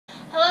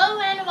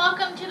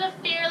welcome to the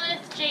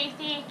Fearless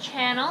Jacey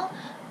channel.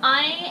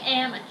 I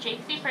am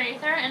Jacey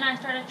Fraser and I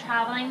started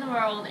traveling the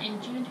world in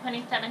June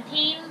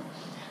 2017.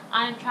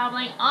 I'm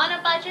traveling on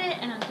a budget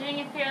and I'm doing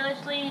it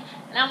fearlessly,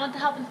 and I want to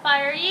help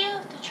inspire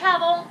you to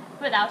travel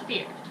without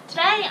fear.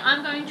 Today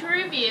I'm going to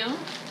review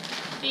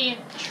the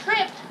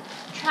Trip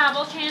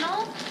Travel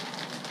Channel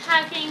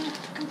Packing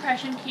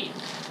Compression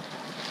Cubes.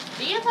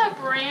 These are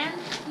brand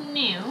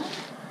new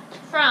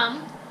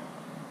from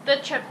the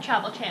Trip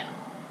Travel Channel.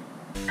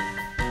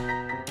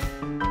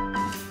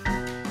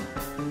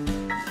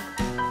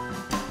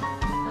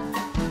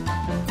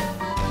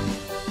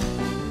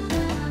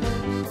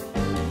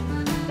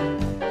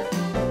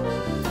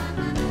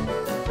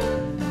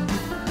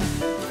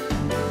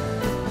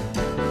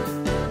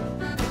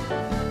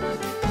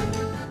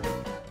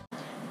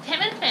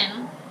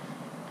 TimandFin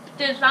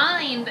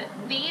designed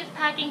these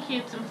packing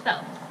cubes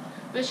themselves,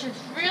 which is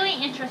really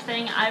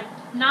interesting. I've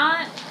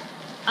not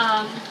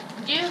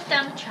used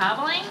them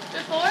traveling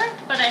before,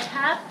 but I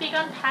have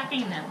begun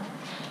packing them,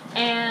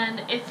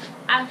 and it's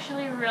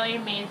actually really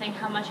amazing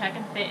how much I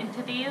can fit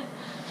into these.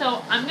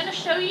 So I'm going to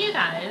show you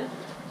guys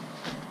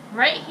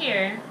right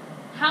here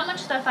how much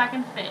stuff I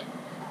can fit.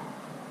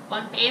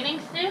 1 bathing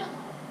suit,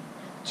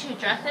 2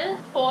 dresses,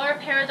 4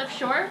 pairs of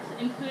shorts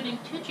including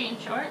 2 jean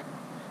shorts,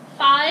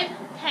 5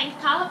 tank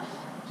tops,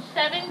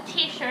 7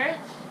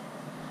 t-shirts,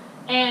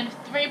 and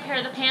 3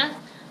 pairs of pants.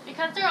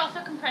 Because they're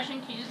also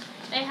compression cubes,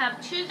 they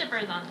have 2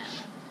 zippers on them.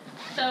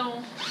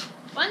 So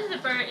one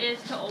zipper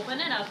is to open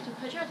it up to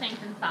put your things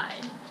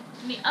inside,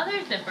 and the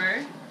other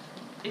zipper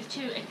is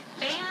to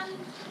expand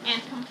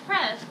and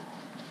compress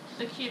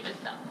the cube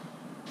itself.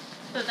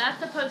 So that's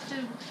supposed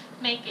to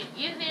make it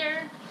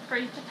easier for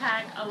you to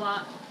pack a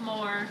lot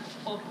more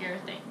bulkier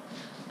things.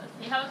 Let's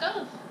see how it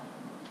goes.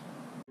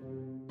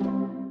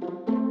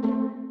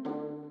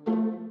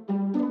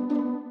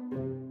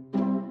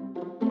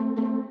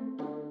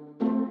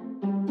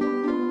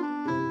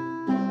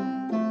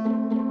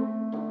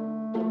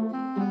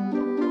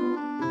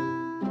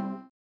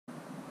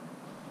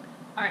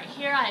 Alright,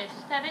 here I have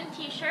 7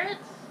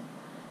 t-shirts,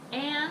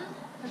 and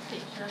let's see,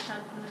 should I try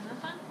to put them in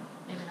this one?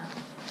 Maybe not.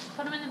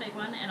 Put them in the big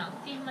one, and I'll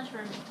see how much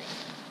room it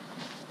takes.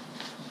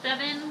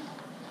 7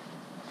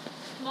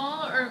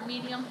 small or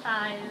medium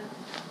size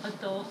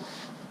adult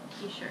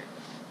t-shirts.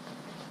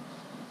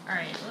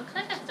 Alright, looks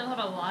like I still have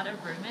a lot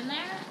of room in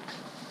there,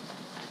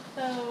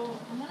 so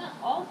I'm going to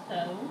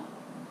also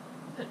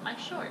put my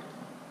shorts.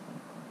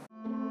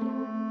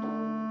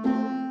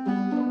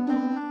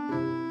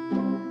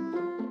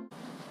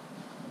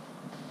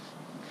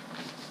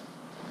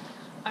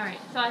 Alright,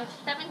 so I have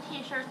 7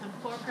 t-shirts and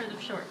 4 pairs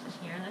of shorts in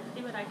here. Let's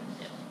see what I can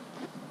do.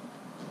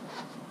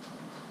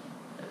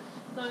 So it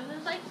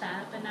closes like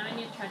that, but now I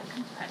need to try to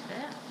compress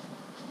it.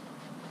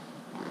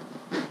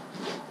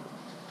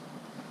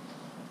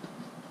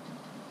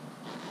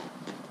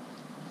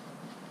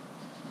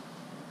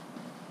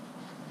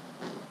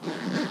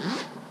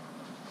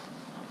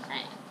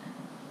 Okay.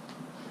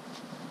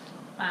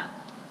 Wow.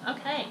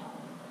 Okay.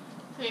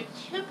 So we have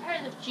 2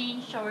 pairs of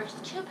jean shorts,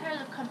 2 pairs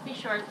of comfy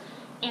shorts,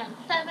 and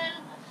 7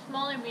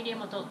 small or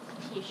medium adult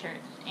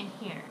t-shirts in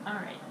here.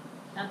 Alright,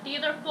 now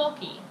these are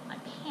bulky. I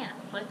can't.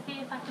 Let's see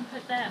if I can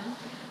put them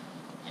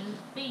in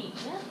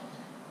these.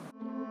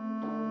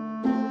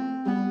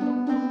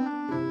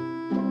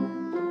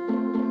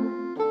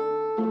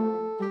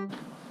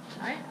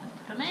 Alright,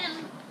 let's put them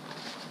in.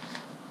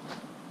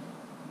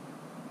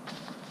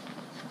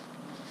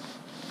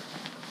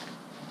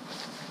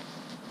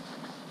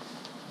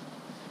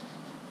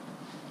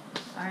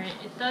 Alright,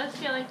 it does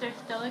feel like there's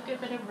still a good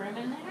bit of room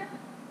in there.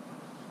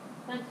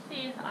 Let's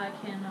see if I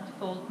can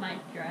fold my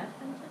dress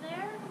into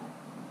there.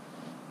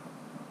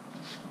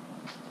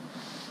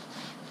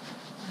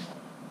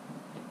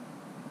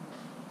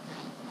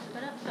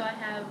 Put up, so I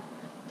have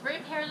 3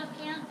 pairs of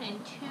pants and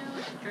 2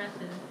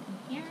 dresses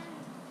in here.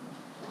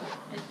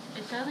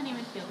 It doesn't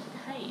even feel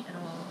tight at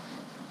all.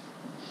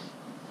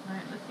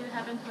 Alright, let's see what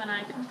happens when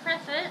I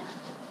compress it.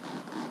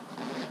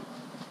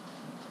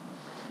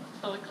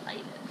 So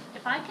excited.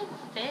 If I can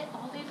fit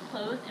all these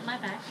clothes in my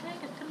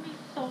backpack, it's going to be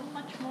so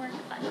much more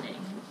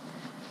exciting.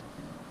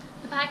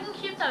 The packing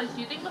cubes I was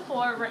using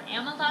before were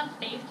Amazon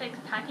Basics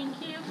packing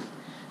cubes.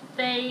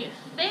 They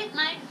fit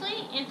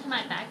nicely into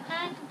my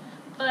backpack,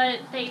 but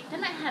they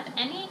didn't have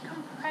any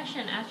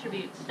compression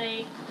attributes.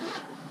 They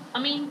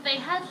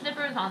had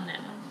zippers on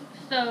them,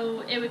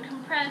 so it would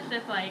compress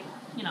if, like,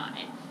 you know,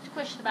 I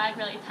squished the bag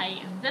really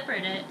tight and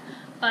zippered it,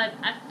 but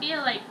I feel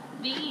like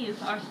these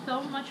are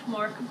so much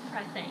more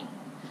compressing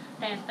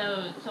than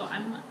those, so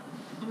I'm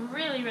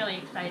really, really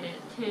excited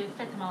to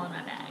fit them all in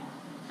my bag.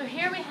 So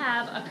here we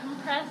have a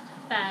compressed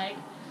bag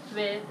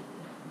with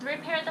 3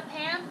 pairs of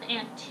pants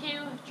and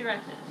 2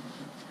 dresses.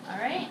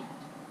 Alright,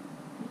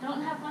 I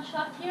don't have much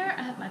left here.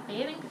 I have my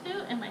bathing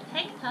suit and my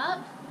tank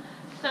top,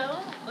 so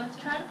let's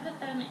try to put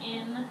them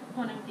in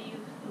one of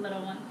these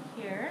little ones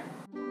here.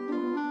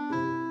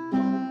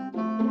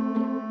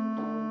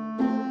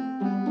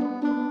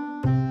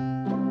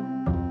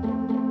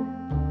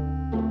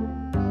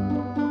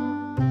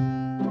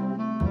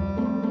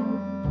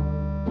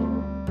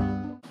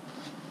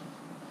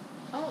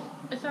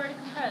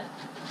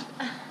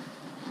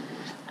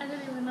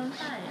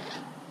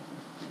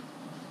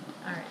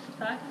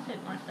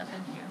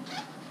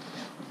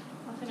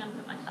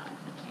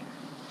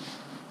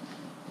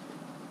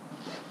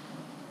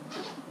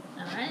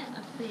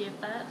 see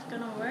if that's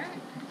gonna work.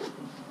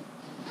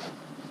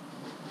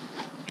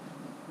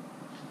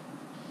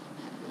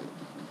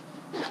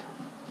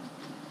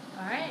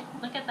 Alright,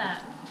 look at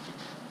that.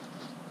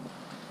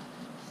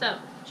 So,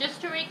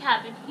 just to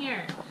recap in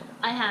here,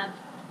 I have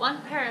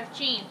one pair of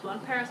jeans, one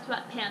pair of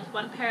sweatpants,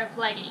 one pair of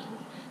leggings,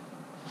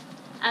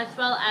 as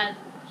well as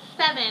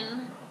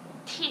 7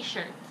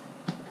 t-shirts.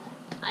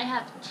 I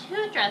have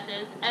 2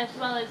 dresses, as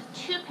well as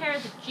 2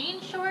 pairs of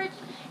jean shorts,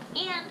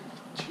 and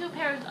 2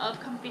 pairs of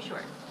comfy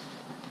shorts.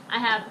 I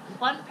have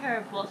 1 pair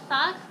of wool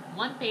socks,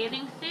 1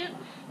 bathing suit,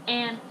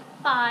 and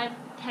 5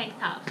 tank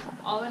tops,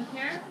 all in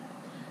here.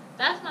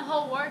 That's my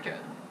whole wardrobe.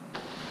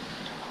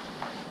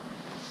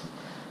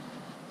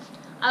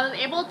 I was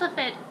able to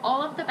fit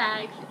all of the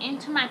bags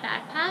into my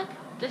backpack.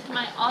 This is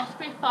my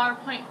Osprey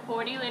Farpoint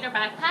 40-liter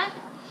backpack.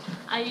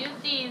 I use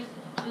these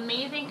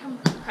amazing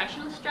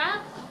compression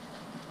straps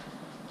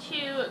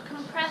to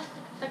compress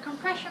the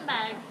compression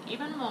bags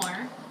even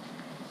more,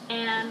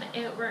 and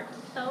it works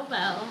so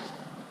well.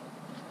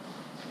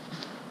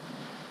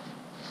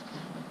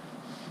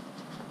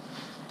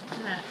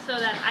 So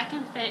that I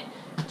can fit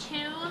 2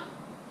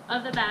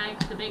 of the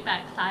bags, the big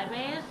bag,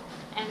 sideways,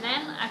 and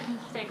then I can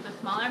stick the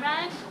smaller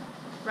bag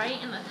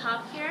right in the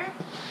top here.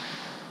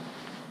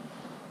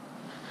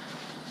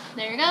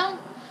 There you go.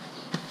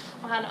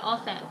 I had it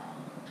all set.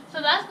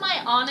 So that's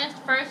my honest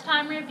first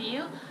time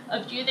review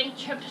of using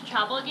Tripped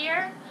travel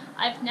gear.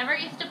 I've never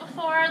used it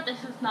before.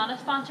 This is not a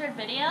sponsored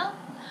video,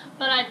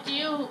 but I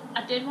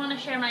did want to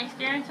share my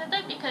experience with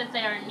it because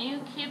they are new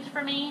cubes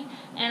for me,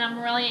 and I'm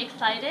really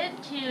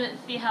excited to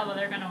see how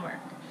they're going to work.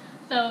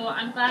 So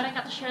I'm glad I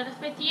got to share this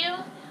with you.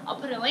 I'll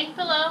put a link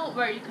below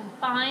where you can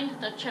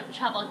find the Tripped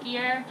travel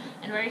gear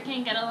and where you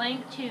can get a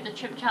link to the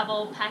Tripped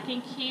travel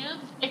packing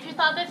cubes. If you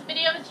thought this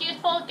video was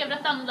useful, give it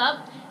a thumbs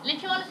up. And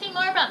if you want to see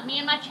more about me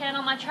and my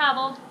channel, my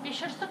travels, be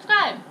sure to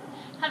subscribe.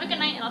 Have a good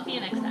night, and I'll see you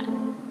next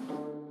time.